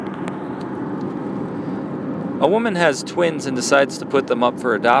A woman has twins and decides to put them up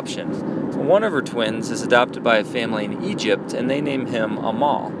for adoption. One of her twins is adopted by a family in Egypt, and they name him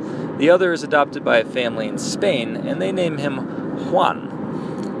Amal. The other is adopted by a family in Spain, and they name him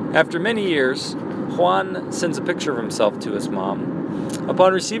Juan. After many years, Juan sends a picture of himself to his mom.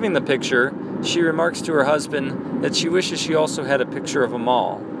 Upon receiving the picture, she remarks to her husband that she wishes she also had a picture of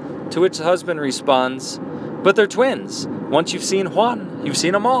Amal, to which the husband responds, "But they're twins. Once you've seen Juan, you've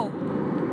seen Amal."